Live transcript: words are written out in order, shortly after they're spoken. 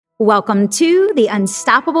Welcome to the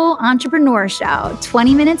Unstoppable Entrepreneur Show,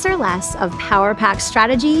 20 minutes or less of power-packed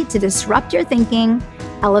strategy to disrupt your thinking,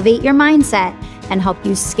 elevate your mindset, and help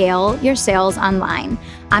you scale your sales online.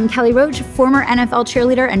 I'm Kelly Roach, former NFL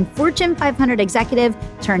cheerleader and Fortune 500 executive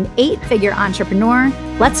turned 8-figure entrepreneur.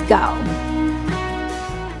 Let's go.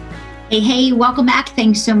 Hey, welcome back.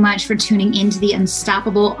 Thanks so much for tuning into the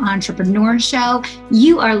Unstoppable Entrepreneur Show.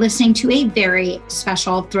 You are listening to a very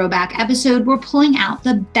special throwback episode. We're pulling out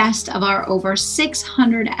the best of our over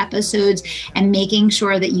 600 episodes and making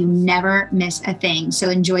sure that you never miss a thing. So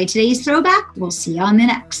enjoy today's throwback. We'll see you on the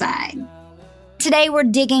next side. Today, we're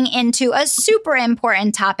digging into a super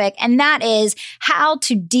important topic, and that is how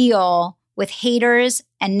to deal with haters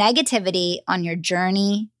and negativity on your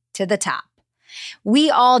journey to the top. We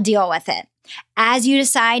all deal with it. As you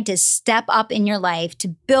decide to step up in your life, to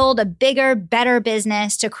build a bigger, better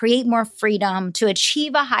business, to create more freedom, to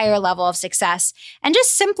achieve a higher level of success, and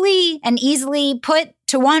just simply and easily put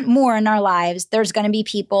to want more in our lives, there's going to be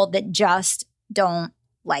people that just don't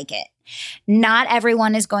like it. Not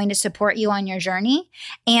everyone is going to support you on your journey,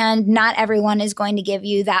 and not everyone is going to give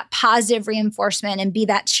you that positive reinforcement and be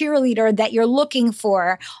that cheerleader that you're looking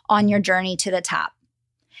for on your journey to the top.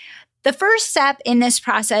 The first step in this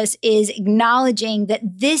process is acknowledging that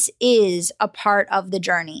this is a part of the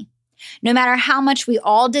journey. No matter how much we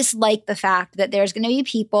all dislike the fact that there's going to be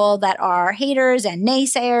people that are haters and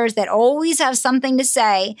naysayers that always have something to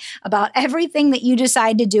say about everything that you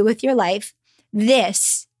decide to do with your life,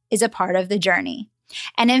 this is a part of the journey.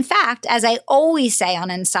 And in fact, as I always say on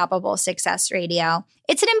Unstoppable Success Radio,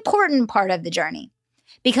 it's an important part of the journey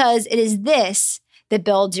because it is this that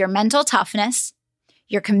builds your mental toughness,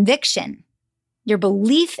 your conviction, your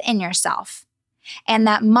belief in yourself, and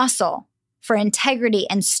that muscle for integrity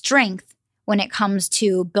and strength when it comes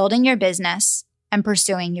to building your business and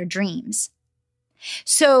pursuing your dreams.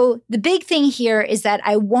 So the big thing here is that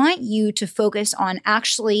I want you to focus on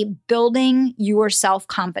actually building your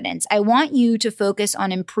self-confidence. I want you to focus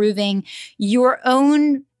on improving your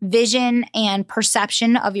own vision and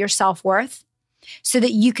perception of your self-worth so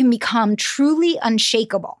that you can become truly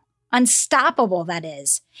unstoppable, that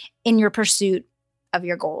is, in your pursuit of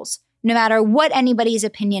your goals. No matter what anybody's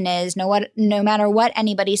opinion is, no matter what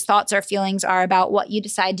anybody's thoughts or feelings are about what you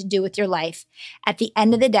decide to do with your life, at the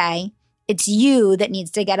end of the day, it's you that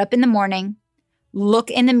needs to get up in the morning, look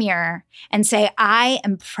in the mirror, and say, I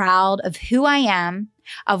am proud of who I am,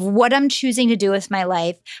 of what I'm choosing to do with my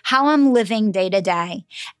life, how I'm living day to day,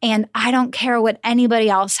 and I don't care what anybody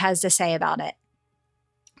else has to say about it.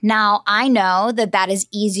 Now, I know that that is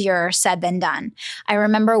easier said than done. I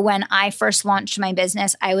remember when I first launched my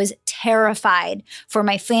business, I was terrified for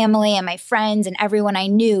my family and my friends and everyone I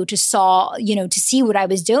knew to see what I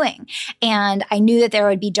was doing. And I knew that there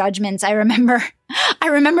would be judgments. I remember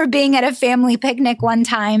being at a family picnic one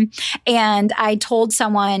time and I told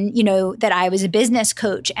someone, that I was a business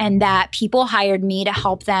coach and that people hired me to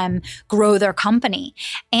help them grow their company.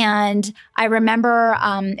 And I remember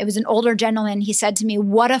it was an older gentleman. He said to me,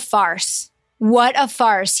 "What a farce. What a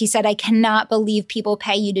farce." He said, "I cannot believe people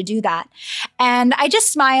pay you to do that." And I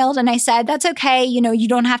just smiled and I said, "That's okay. You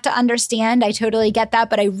don't have to understand. I totally get that,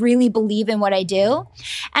 but I really believe in what I do."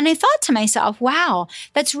 And I thought to myself, wow,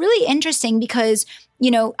 that's really interesting because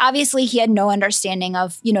obviously he had no understanding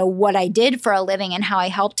of, what I did for a living and how I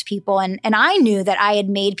helped people. And I knew that I had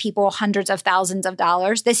made people hundreds of thousands of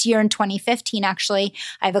dollars. This year in 2015, actually,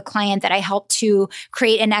 I have a client that I helped to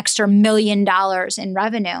create an extra $1 million in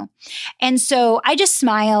revenue. And so I just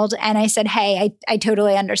smiled and I said, hey, I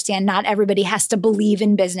totally understand. Not everybody has to believe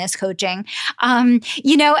in business coaching, and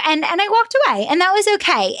I walked away and that was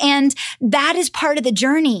okay. And that is part of the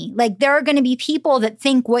journey. Like there are going to be people that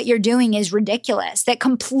think what you're doing is ridiculous, that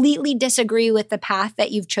completely disagree with the path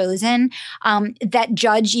that you've chosen, that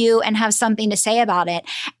judge you and have something to say about it.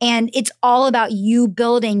 And it's all about you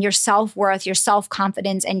building your self-worth, your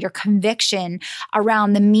self-confidence, and your conviction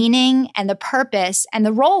around the meaning and the purpose and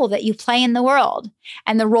the role that you play in the world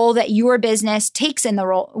and the role that your business takes in the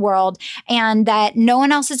world, and that no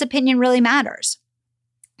one else's opinion really matters.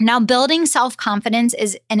 Now, building self-confidence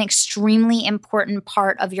is an extremely important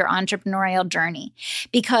part of your entrepreneurial journey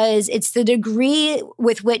because it's the degree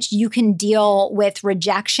with which you can deal with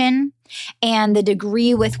rejection and the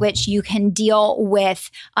degree with which you can deal with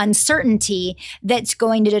uncertainty that's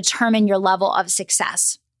going to determine your level of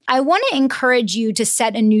success. I want to encourage you to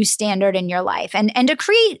set a new standard in your life and to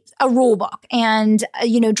create a rule book and,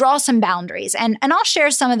 draw some boundaries. And I'll share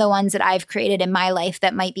some of the ones that I've created in my life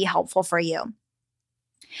that might be helpful for you.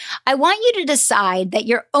 I want you to decide that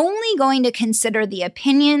you're only going to consider the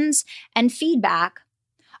opinions and feedback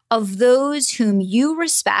of those whom you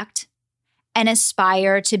respect and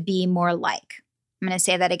aspire to be more like. I'm going to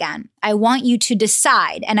say that again. I want you to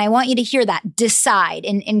decide, and I want you to hear that, decide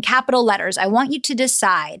in capital letters. I want you to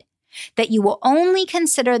decide that you will only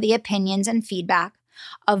consider the opinions and feedback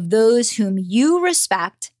of those whom you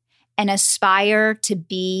respect and aspire to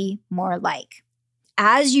be more like.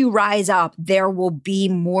 As you rise up, there will be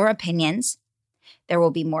more opinions, there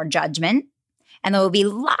will be more judgment, and there will be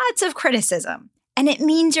lots of criticism. And it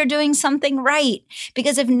means you're doing something right.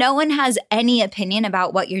 Because if no one has any opinion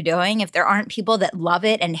about what you're doing, if there aren't people that love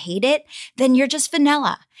it and hate it, then you're just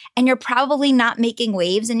vanilla. And you're probably not making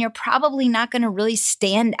waves, and you're probably not going to really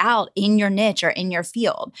stand out in your niche or in your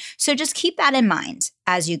field. So just keep that in mind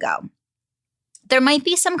as you go. There might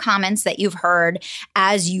be some comments that you've heard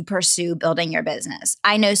as you pursue building your business.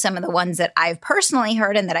 I know some of the ones that I've personally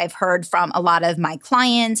heard and that I've heard from a lot of my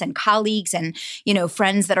clients and colleagues and,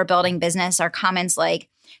 friends that are building business are comments like,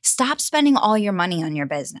 stop spending all your money on your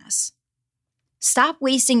business. Stop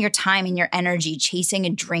wasting your time and your energy chasing a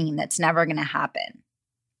dream that's never going to happen.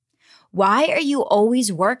 Why are you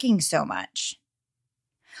always working so much?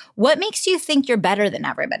 What makes you think you're better than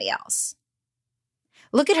everybody else?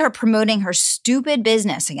 Look at her promoting her stupid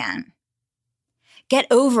business again. Get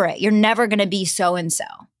over it. You're never going to be so-and-so.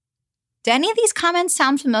 Do any of these comments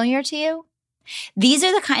sound familiar to you? These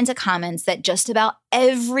are the kinds of comments that just about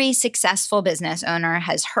every successful business owner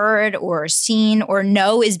has heard or seen or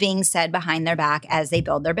know is being said behind their back as they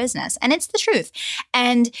build their business. And it's the truth.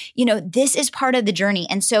 And, this is part of the journey.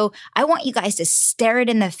 And so I want you guys to stare it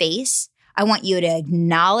in the face. I want you to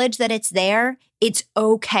acknowledge that it's there. It's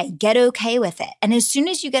okay. Get okay with it. And as soon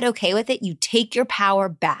as you get okay with it, you take your power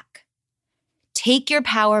back. Take your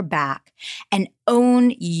power back and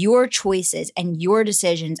own your choices and your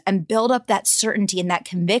decisions and build up that certainty and that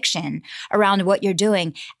conviction around what you're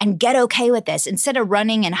doing and get okay with this instead of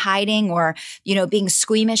running and hiding or, being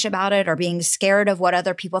squeamish about it or being scared of what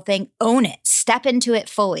other people think. Own it. Step into it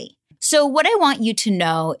fully. So what I want you to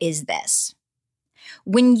know is this.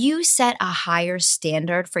 When you set a higher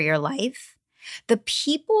standard for your life, the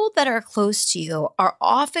people that are close to you are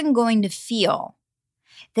often going to feel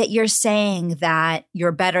that you're saying that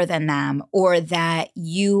you're better than them or that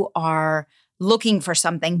you are looking for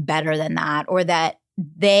something better than that or that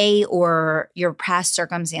they or your past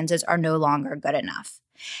circumstances are no longer good enough.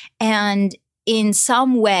 And in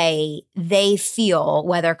some way, they feel,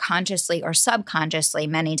 whether consciously or subconsciously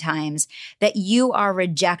many times, that you are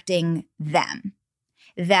rejecting them.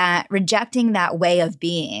 That rejecting that way of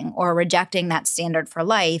being or rejecting that standard for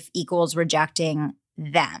life equals rejecting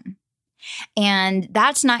them. And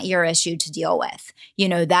that's not your issue to deal with.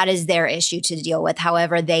 That is their issue to deal with.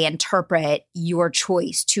 However, they interpret your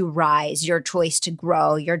choice to rise, your choice to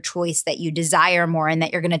grow, your choice that you desire more and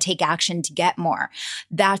that you're going to take action to get more.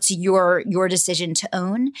 That's your decision to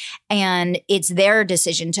own. And it's their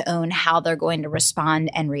decision to own how they're going to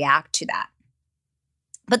respond and react to that.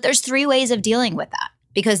 But there's 3 ways of dealing with that,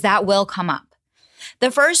 because that will come up.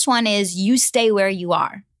 The first one is you stay where you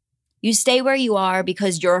are. You stay where you are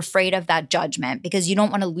because you're afraid of that judgment, because you don't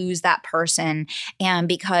want to lose that person, and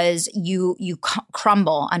because you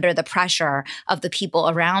crumble under the pressure of the people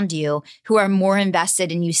around you who are more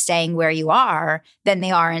invested in you staying where you are than they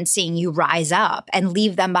are in seeing you rise up and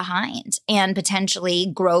leave them behind and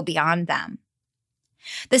potentially grow beyond them.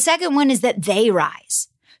 The second one is that they rise.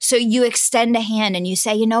 So you extend a hand and you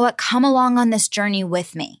say, you know what, come along on this journey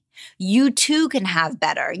with me. You too can have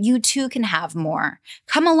better. You too can have more.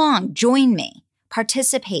 Come along, join me,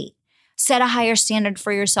 participate, set a higher standard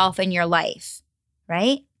for yourself in your life,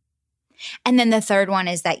 right? And then the third one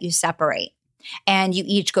is that you separate and you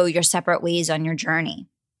each go your separate ways on your journey.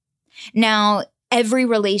 Now, every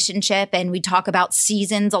relationship, and we talk about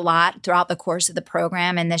seasons a lot throughout the course of the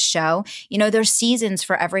program and this show, there's seasons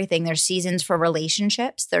for everything. There's seasons for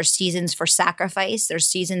relationships. There's seasons for sacrifice. There's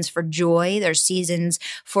seasons for joy. There's seasons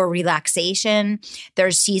for relaxation.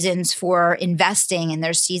 There's seasons for investing, and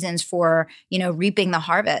there's seasons for, reaping the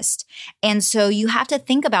harvest. And so you have to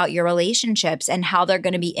think about your relationships and how they're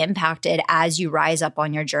going to be impacted as you rise up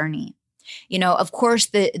on your journey. Of course,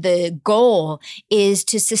 the goal is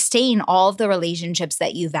to sustain all of the relationships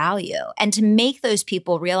that you value and to make those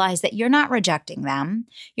people realize that you're not rejecting them.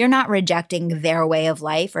 You're not rejecting their way of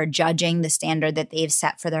life or judging the standard that they've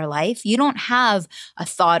set for their life. You don't have a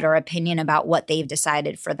thought or opinion about what they've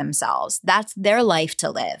decided for themselves. That's their life to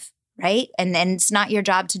live, right? And it's not your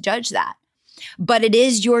job to judge that. But it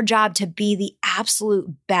is your job to be the absolute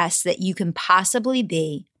best that you can possibly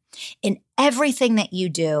be in everything that you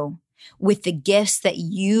do, with the gifts that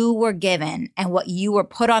you were given and what you were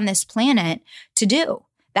put on this planet to do.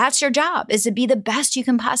 That's your job, is to be the best you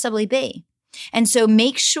can possibly be. And so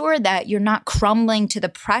make sure that you're not crumbling to the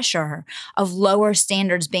pressure of lower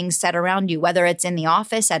standards being set around you, whether it's in the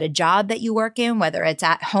office, at a job that you work in, whether it's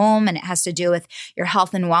at home and it has to do with your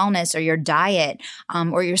health and wellness or your diet,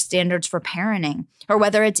 or your standards for parenting, or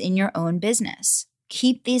whether it's in your own business.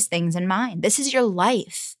 Keep these things in mind. This is your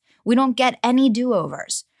life. We don't get any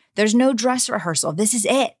do-overs. There's no dress rehearsal. This is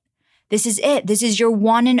it. This is it. This is your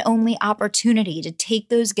one and only opportunity to take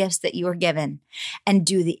those gifts that you were given and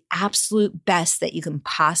do the absolute best that you can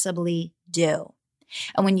possibly do.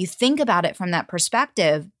 And when you think about it from that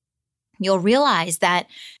perspective, you'll realize that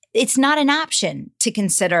it's not an option to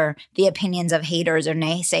consider the opinions of haters or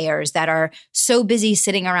naysayers that are so busy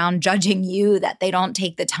sitting around judging you that they don't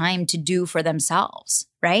take the time to do for themselves,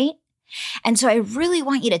 right? And so I really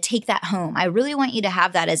want you to take that home. I really want you to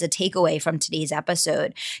have that as a takeaway from today's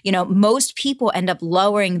episode. Most people end up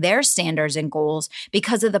lowering their standards and goals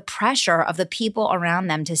because of the pressure of the people around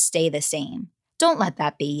them to stay the same. Don't let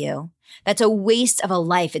that be you. That's a waste of a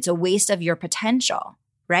life. It's a waste of your potential,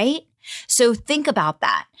 right? So think about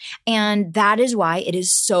that. And that is why it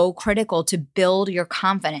is so critical to build your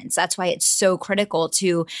confidence. That's why it's so critical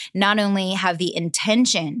to not only have the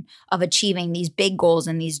intention of achieving these big goals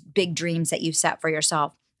and these big dreams that you've set for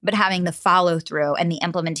yourself, but having the follow through and the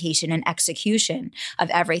implementation and execution of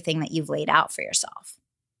everything that you've laid out for yourself.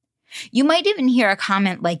 You might even hear a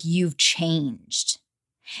comment like, "You've changed."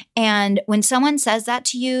 And when someone says that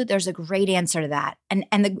to you, there's a great answer to that. And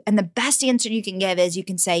the best answer you can give is you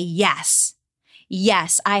can say, yes,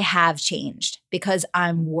 I have changed because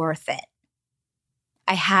I'm worth it.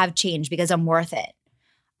 I have changed because I'm worth it.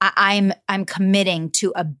 I'm committing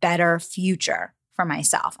to a better future for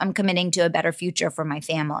myself. I'm committing to a better future for my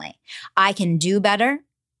family. I can do better.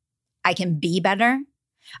 I can be better.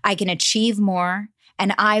 I can achieve more,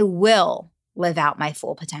 and I will live out my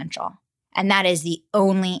full potential. And that is the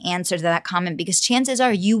only answer to that comment, because chances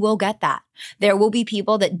are you will get that. There will be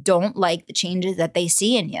people that don't like the changes that they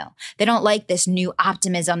see in you. They don't like this new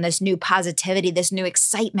optimism, this new positivity, this new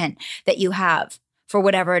excitement that you have for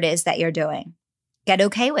whatever it is that you're doing. Get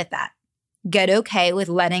okay with that. Get okay with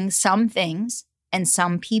letting some things and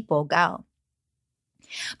some people go.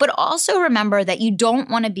 But also remember that you don't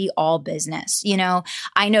want to be all business.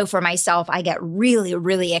 I know for myself, I get really,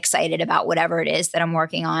 really excited about whatever it is that I'm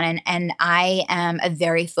working on. And I am a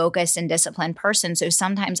very focused and disciplined person. So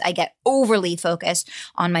sometimes I get overly focused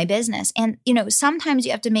on my business. And, sometimes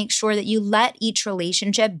you have to make sure that you let each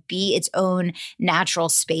relationship be its own natural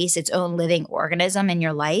space, its own living organism in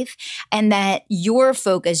your life. And that your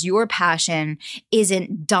focus, your passion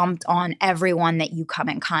isn't dumped on everyone that you come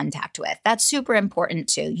in contact with. That's super important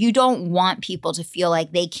too. You don't want people to feel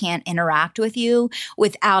like they can't interact with you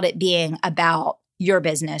without it being about your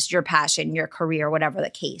business, your passion, your career, whatever the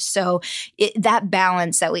case. So that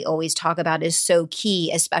balance that we always talk about is so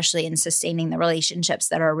key, especially in sustaining the relationships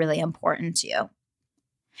that are really important to you.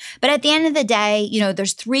 But at the end of the day,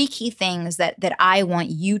 there's 3 key things that I want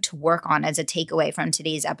you to work on as a takeaway from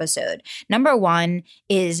today's episode. Number 1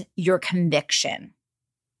 is your conviction,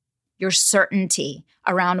 your certainty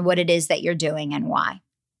around what it is that you're doing and why.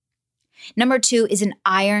 Number 2 is an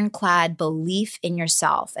ironclad belief in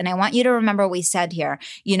yourself. And I want you to remember what we said here.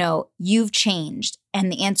 You've changed.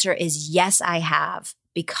 And the answer is yes, I have,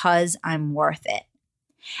 because I'm worth it.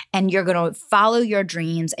 And you're going to follow your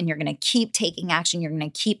dreams and you're going to keep taking action. You're going to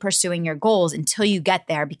keep pursuing your goals until you get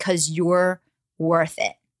there because you're worth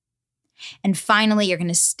it. And finally, you're going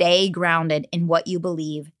to stay grounded in what you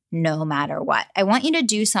believe no matter what. I want you to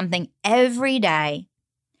do something every day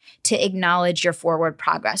to acknowledge your forward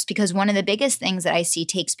progress, because one of the biggest things that I see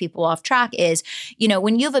takes people off track is,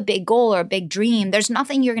 when you have a big goal or a big dream, there's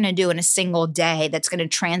nothing you're going to do in a single day that's going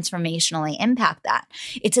to transformationally impact that.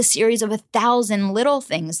 It's a series of 1,000 little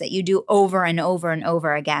things that you do over and over and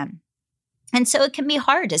over again. And so it can be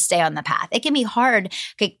hard to stay on the path. It can be hard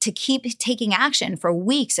to keep taking action for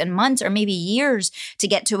weeks and months or maybe years to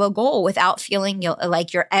get to a goal without feeling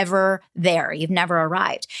like you're ever there. You've never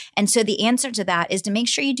arrived. And so the answer to that is to make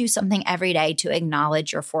sure you do something every day to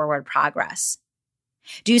acknowledge your forward progress.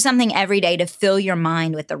 Do something every day to fill your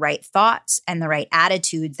mind with the right thoughts and the right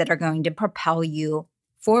attitudes that are going to propel you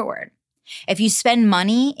forward. If you spend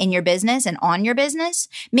money in your business and on your business,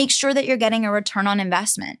 make sure that you're getting a return on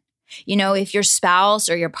investment. If your spouse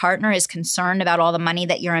or your partner is concerned about all the money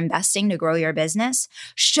that you're investing to grow your business,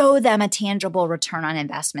 show them a tangible return on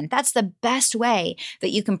investment. That's the best way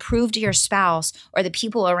that you can prove to your spouse or the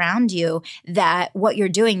people around you that what you're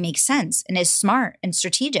doing makes sense and is smart and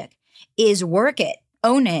strategic. Is work it,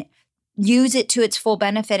 own it, use it to its full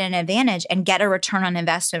benefit and advantage and get a return on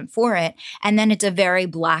investment for it. And then it's a very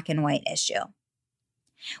black and white issue.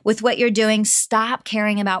 With what you're doing, stop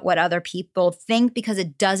caring about what other people think because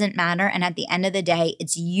it doesn't matter. And at the end of the day,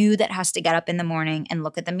 it's you that has to get up in the morning and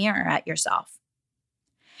look at the mirror at yourself.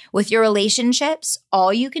 With your relationships,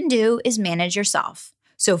 all you can do is manage yourself.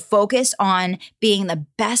 So focus on being the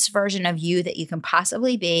best version of you that you can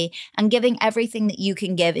possibly be and giving everything that you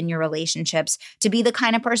can give in your relationships to be the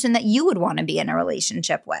kind of person that you would want to be in a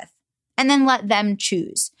relationship with. And then let them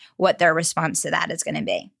choose what their response to that is going to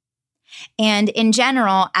be. And in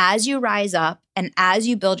general, as you rise up and as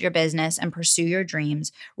you build your business and pursue your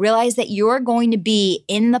dreams, realize that you're going to be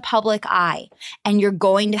in the public eye and you're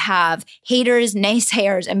going to have haters,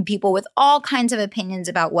 naysayers, and people with all kinds of opinions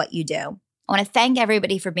about what you do. I want to thank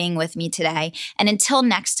everybody for being with me today. And until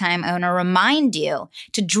next time, I want to remind you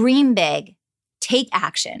to dream big, take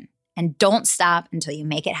action, and don't stop until you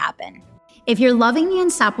make it happen. If you're loving the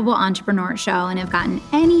Unstoppable Entrepreneur Show and have gotten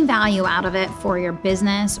any value out of it for your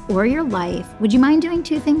business or your life, would you mind doing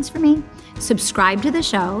 2 things for me? Subscribe to the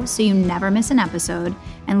show so you never miss an episode,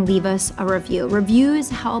 and leave us a review. Reviews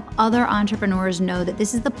help other entrepreneurs know that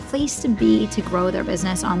this is the place to be to grow their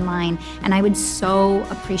business online. And I would so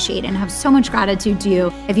appreciate and have so much gratitude to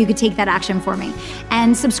you if you could take that action for me.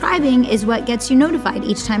 And subscribing is what gets you notified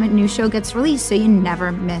each time a new show gets released so you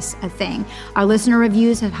never miss a thing. Our listener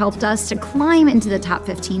reviews have helped us to climb into the top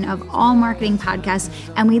 15 of all marketing podcasts,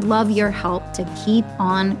 and we'd love your help to keep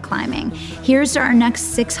on climbing. Here's to our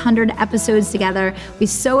next 600 episodes together. We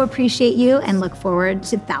so appreciate you and look forward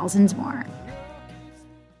to thousands more.